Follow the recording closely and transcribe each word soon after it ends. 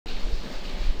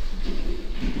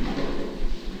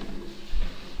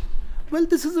Well,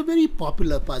 this is a very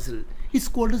popular puzzle. It's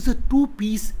called as a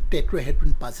two-piece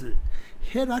tetrahedron puzzle.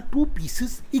 Here are two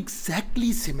pieces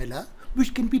exactly similar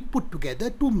which can be put together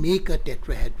to make a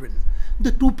tetrahedron.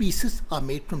 The two pieces are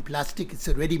made from plastic. It's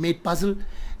a ready-made puzzle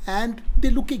and they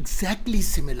look exactly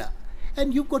similar.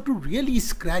 And you've got to really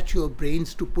scratch your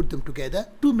brains to put them together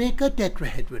to make a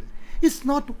tetrahedron. It's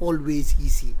not always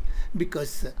easy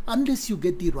because unless you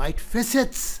get the right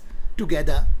facets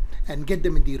together and get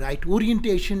them in the right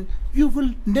orientation, you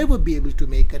will never be able to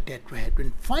make a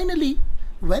tetrahedron. Finally,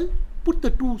 well, put the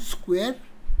two square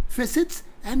facets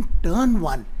and turn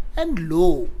one, and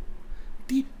lo,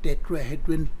 the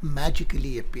tetrahedron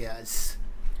magically appears.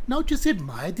 Now just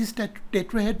admire this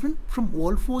tetrahedron from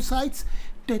all four sides.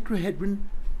 Tetrahedron,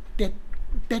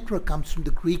 tetra comes from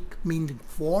the Greek meaning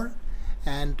four,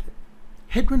 and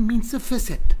hedron means a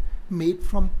facet made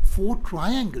from four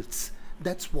triangles.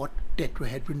 That's what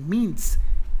tetrahedron means.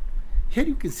 Here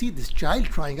you can see this child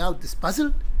trying out this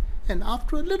puzzle, and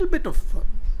after a little bit of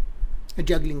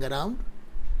juggling around,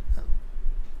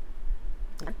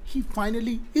 he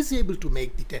finally is able to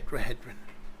make the tetrahedron.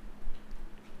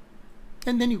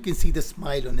 And then you can see the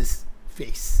smile on his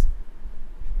face.